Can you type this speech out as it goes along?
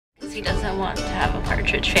Because he doesn't want to have a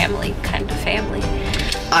partridge family kind of family.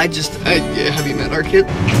 Have you met our kid?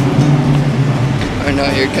 Or no,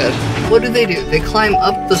 you're good. What do? They climb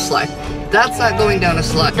up the slide. That's not going down a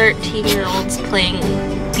slide. 13-year-olds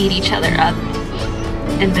beat each other up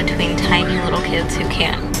in between tiny little kids who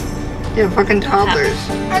can't. Yeah, fucking toddlers.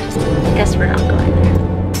 I guess we're not going there.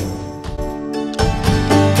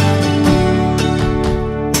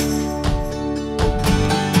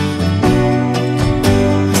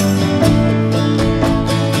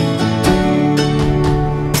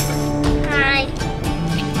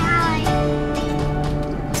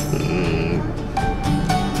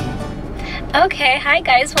 Okay, hi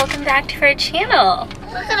guys, welcome back to our channel.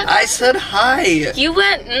 I said hi. You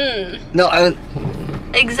went, No, I went.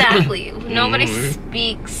 Exactly. Nobody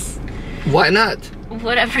speaks. Why not?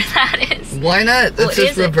 Whatever that is. Why not? That's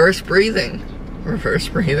just reverse breathing. Reverse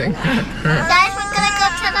breathing. Guys, we're gonna go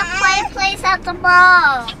to the play place at the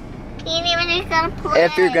mall. You're gonna play.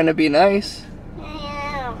 If you're gonna be nice. I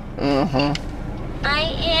am. Uh-huh. I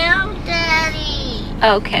am, Daddy.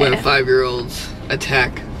 Okay. When 5-year-olds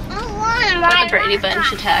attack. When the Brady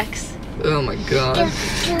Bunch attacks. Oh my god.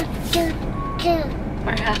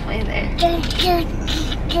 We're halfway there.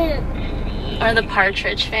 Or the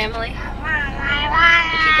Partridge Family. We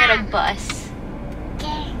could get a bus.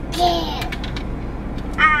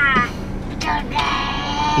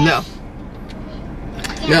 No.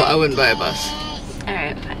 No, I wouldn't buy a bus.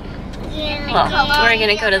 Alright, fine. Well, we're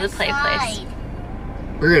gonna go to the play place.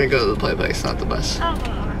 We're gonna go to the play place, not the bus.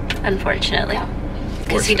 Unfortunately.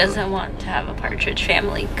 Because he doesn't want to have a partridge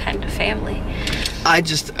family kind of family.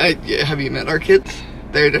 Have you met our kids?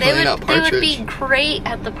 They're definitely not partridge. They would be great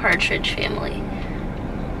at the Partridge Family.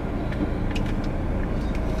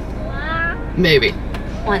 Maybe.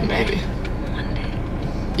 One day. Maybe. One day.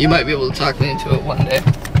 You might be able to talk me into it one day.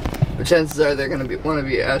 But chances are they're gonna want to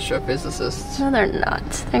be astrophysicists. No, they're not.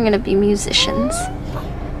 They're gonna be musicians.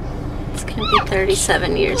 It's gonna be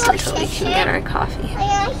 37 years until we can get our coffee.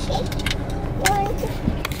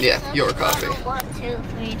 Yeah, your coffee. 1, 2,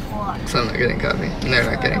 3, 4. So I'm not getting coffee, and they're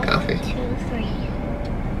not getting coffee. 1, 2, 3.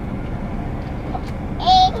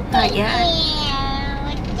 Not yet.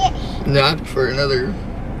 Not for another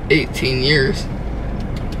 18 years.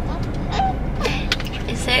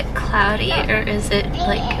 Is it cloudy or is it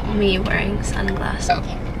like me wearing sunglasses? No,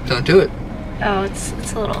 don't do it. Oh, it's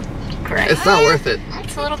a little gray. It's not worth it.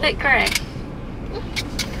 It's a little bit gray.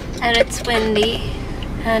 And it's windy.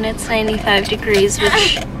 And it's 95 degrees,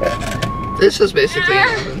 which... This is basically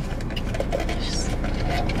heaven.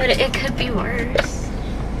 But it could be worse.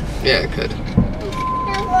 Yeah, it could.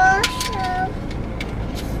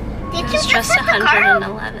 It was just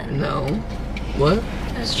 111. No. What?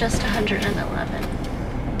 It was just 111.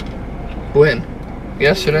 When?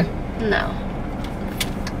 Yesterday? No.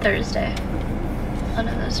 Thursday. One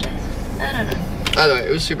of those days. I don't know. By the way,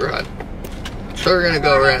 it was super hot. So we're gonna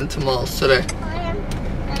go around to malls today.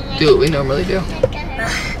 Do what we normally do. And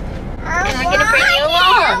we're gonna bring you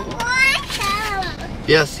along.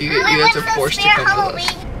 Yes, you guys are forced to come with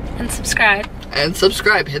us. And subscribe. And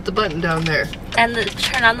subscribe. Hit the button down there. And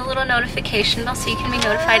turn on the little notification bell so you can be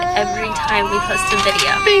notified every time we post a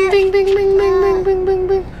video. Bing, bing, bing, bing, bing, bing, bing, bing,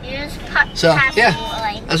 bing. So, yeah.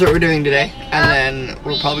 That's what we're doing today. And then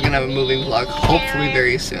we're probably gonna have a moving vlog hopefully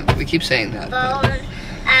very soon. We keep saying that. But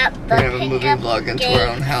we're gonna have a moving vlog into our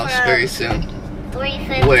own house very soon.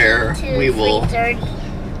 Where we will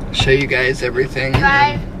show you guys everything,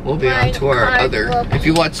 and we'll be on to our other. If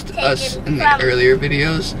you watched us in the earlier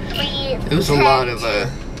videos, it was a lot of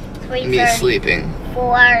me sleeping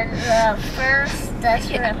for the first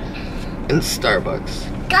in Starbucks.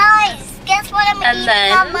 Guys, guess what I'm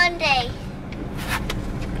eating on Monday?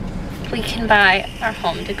 We can buy our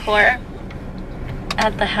home decor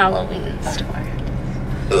at the Halloween store.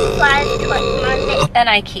 And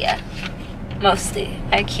IKEA. Mostly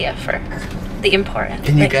IKEA for the important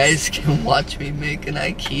And you things. guys can watch me make an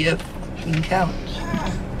IKEA fucking couch.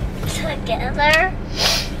 Together.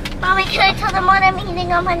 Mommy, can I tell them what I'm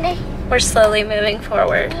eating on Monday? We're slowly moving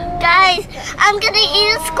forward. Guys, I'm gonna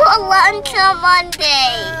eat a school lunch on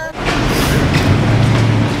Monday.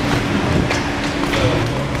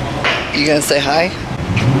 You gonna say hi?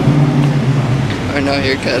 Or no,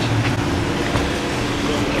 you're good.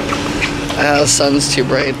 The sun's too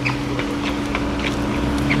bright.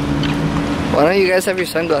 Why don't you guys have your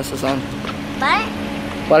sunglasses on? What?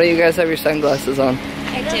 Why don't you guys have your sunglasses on?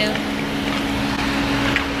 I do.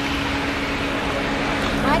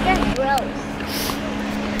 Mine are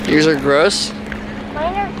gross. Yours are gross?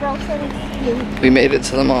 Mine are gross and stinky. We made it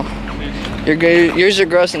to the mall. Yours are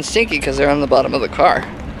gross and stinky because they're on the bottom of the car.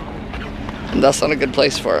 And that's not a good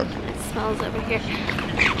place for them. smells over here.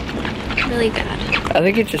 Really bad. I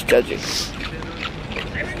think he's just judging.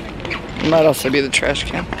 It might also be the trash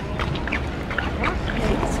can.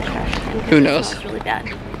 Who knows? It smells really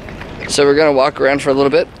bad. So we're gonna walk around for a little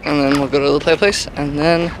bit, and then we'll go to the play place, and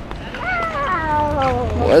then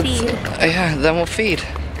yeah, then we'll feed.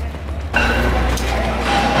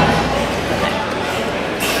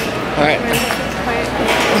 All right.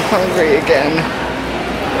 I'm hungry again.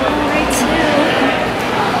 Me too.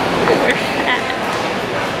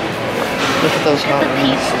 Look at those hot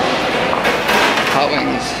wings. Hot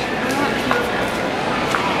wings.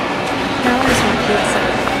 I always want pizza.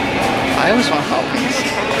 I always want hot wings.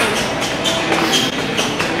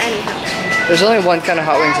 Anyhow. There's only one kind of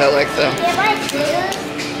hot wings I like though.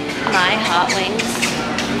 My hot wings.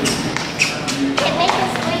 It makes a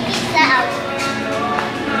squeaky sound.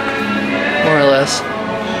 More or less.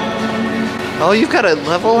 Oh, you've got a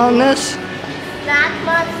level on this? Snack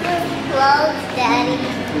Monster's closed, Daddy.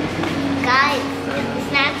 Guys,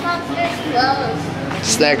 Snack Monster's closed.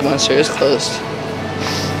 Snack Monster is closed.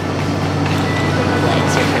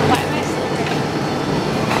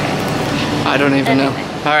 I don't even know.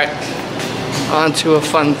 All right, on to a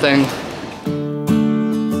fun thing.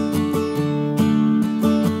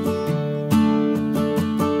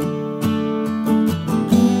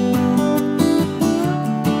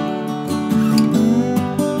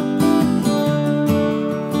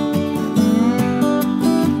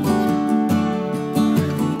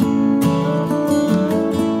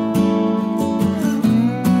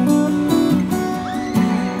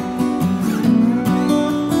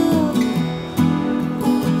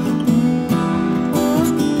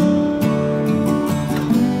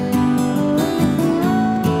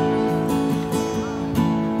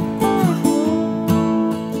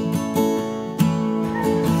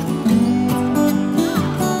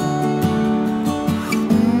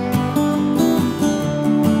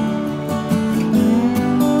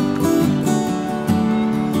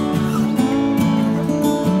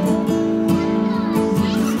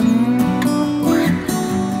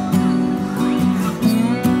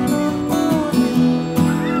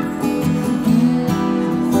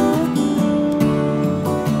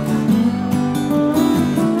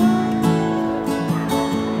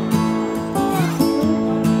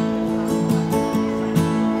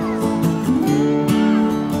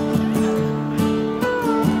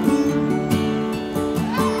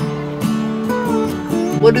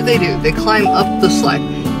 What do? They climb up the slide.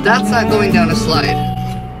 That's not going down a slide.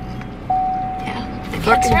 Yeah. The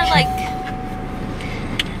kids are like...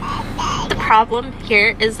 The problem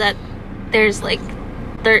here is that there's like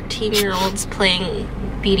 13-year-olds playing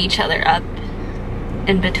beat each other up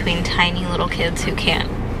in between tiny little kids who can't.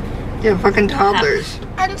 Yeah, fucking toddlers.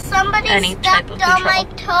 And somebody Any type stepped of on my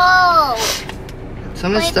toe.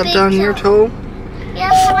 Someone My stepped big on your toe. toe?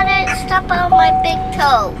 Yeah, somebody stepped on my big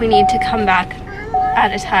toe. We need to come back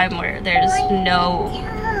at a time where there's no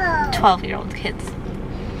 12-year-old kids.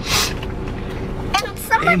 And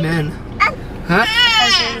somebody, Amen. Huh?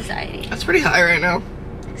 Has anxiety. That's pretty high right now.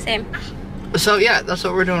 Same. So yeah, that's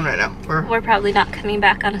what we're doing right now. We're probably not coming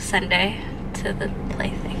back on a Sunday to the play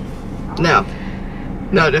thing. No,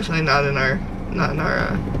 definitely not in our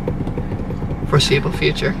foreseeable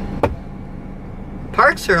future.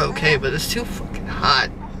 Parks are okay, but it's too fucking hot.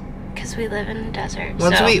 Because we live in a desert.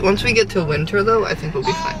 Once we get to winter though, I think we'll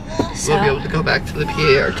be fine. So, we'll be able to go back to the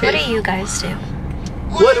PA arcade. what do you guys do?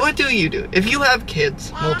 What do you do? If you have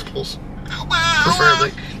kids, multiples, preferably.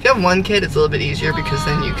 If you have one kid, it's a little bit easier because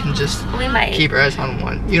then you can just keep your eyes on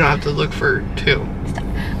one. You don't have to look for two.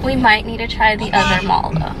 We might need to try the other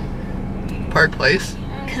mall though. Park Place?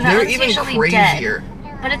 Because They're even crazier.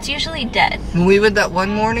 Dead. But it's usually dead. When we went that one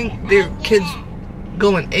morning, their kids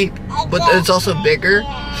going ape, but it's also bigger.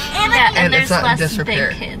 Yeah, and it's not in less disrepair.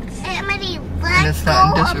 big kids. Amity, And let it's go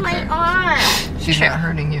not in of disrepair. my arm. She's not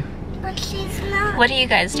hurting you. But she's not. What do you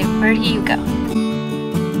guys do? Where do you go?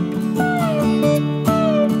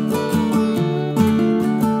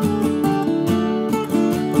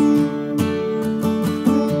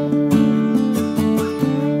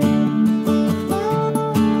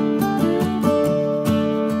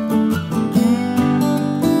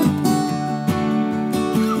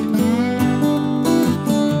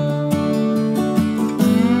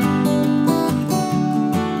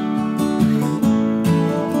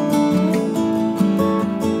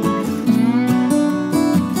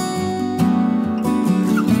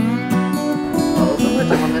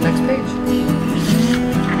 On the next page.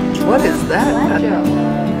 What is that?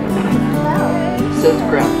 It says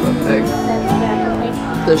Grandpa Pig.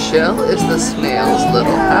 The shell is the snail's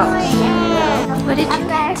little house. What did you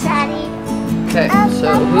Daddy. Okay, so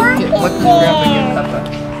what's grabbing your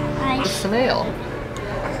Peppa? A snail.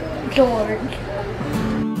 George.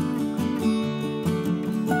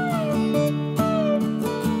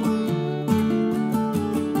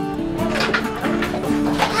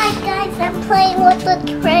 Hi guys, I'm playing with the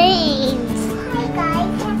trains. Hi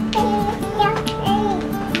guys, I'm playing with the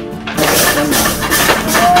trains.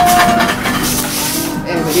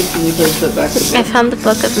 Amity, can you please put back the book? I found the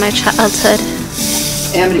book of my childhood.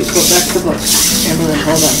 Amity, put back the book. Amberlyn,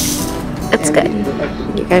 hold on. It's Amity, good. put back the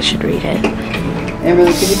book. You guys should read it.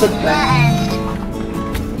 Amberlyn, can you put it back?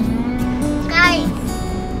 Guys,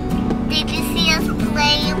 did you see us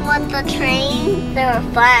playing with the trains? They were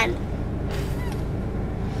fun.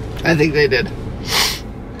 I think they did.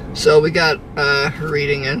 So we got her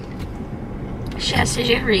reading in. She has to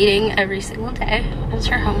do reading every single day. That's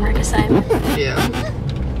her homework assignment. Yeah.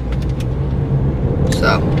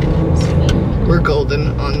 So we're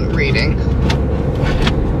golden on reading.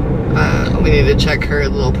 We need to check her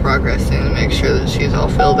little progress thing and make sure that she's all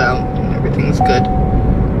filled out and everything's good.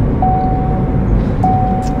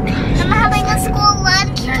 I'm having a school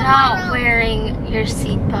lunch You're tomorrow. not wearing your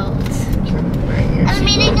seatbelt. I'm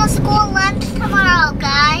eating a school lunch tomorrow,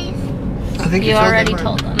 guys. I think You already them.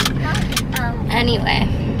 told them. Anyway,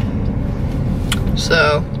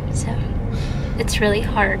 So it's really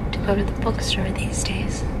hard to go to the bookstore these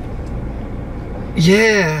days.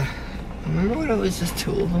 yeah. Remember when it was just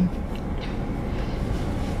two of them?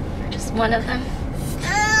 Just one of them.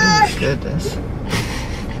 Oh my goodness.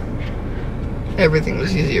 Everything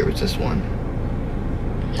was easier with just one.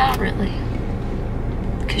 Not really.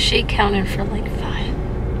 Because she counted for like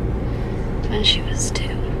 5 when she was 2.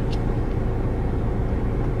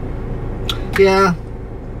 Yeah.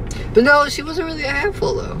 But no, she wasn't really a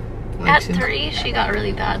handful though. Like, At 3, she got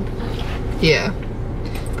really bad. Yeah.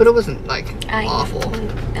 But it wasn't like awful.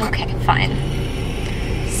 Okay, fine.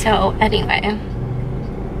 So anyway,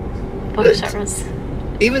 bookstore was.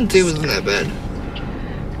 Even 2 wasn't that bad.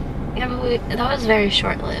 Yeah, but that was very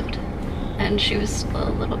short-lived, and she was still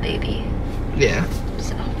a little baby. Yeah.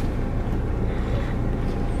 So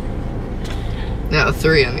Now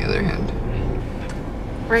 3 on the other hand.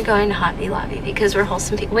 we're going to Hobby Lobby because we're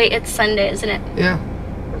wholesome people. Wait, it's Sunday, isn't it? Yeah.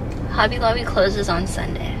 Hobby Lobby closes on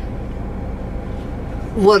Sunday.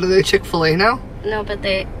 What, are they Chick-fil-A now? No, but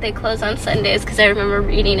they close on Sundays because I remember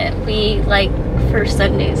reading it. We like for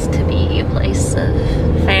Sundays to be a place of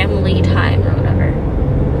family time or whatever.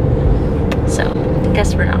 So I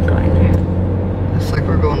guess we're not going there. It's like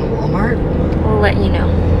we're going to Walmart. We'll let you know.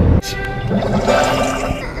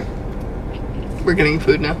 We're getting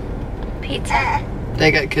food now. Pizza They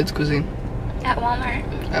got kids cuisine at Walmart.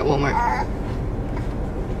 at Walmart.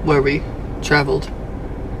 Where we traveled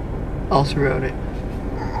all throughout it.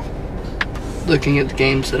 Looking at the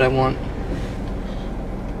games that I want.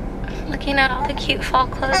 Looking at all the cute fall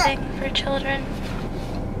clothing for children.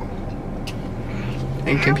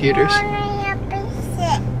 And computers.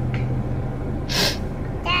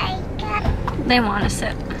 They want to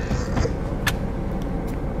sit.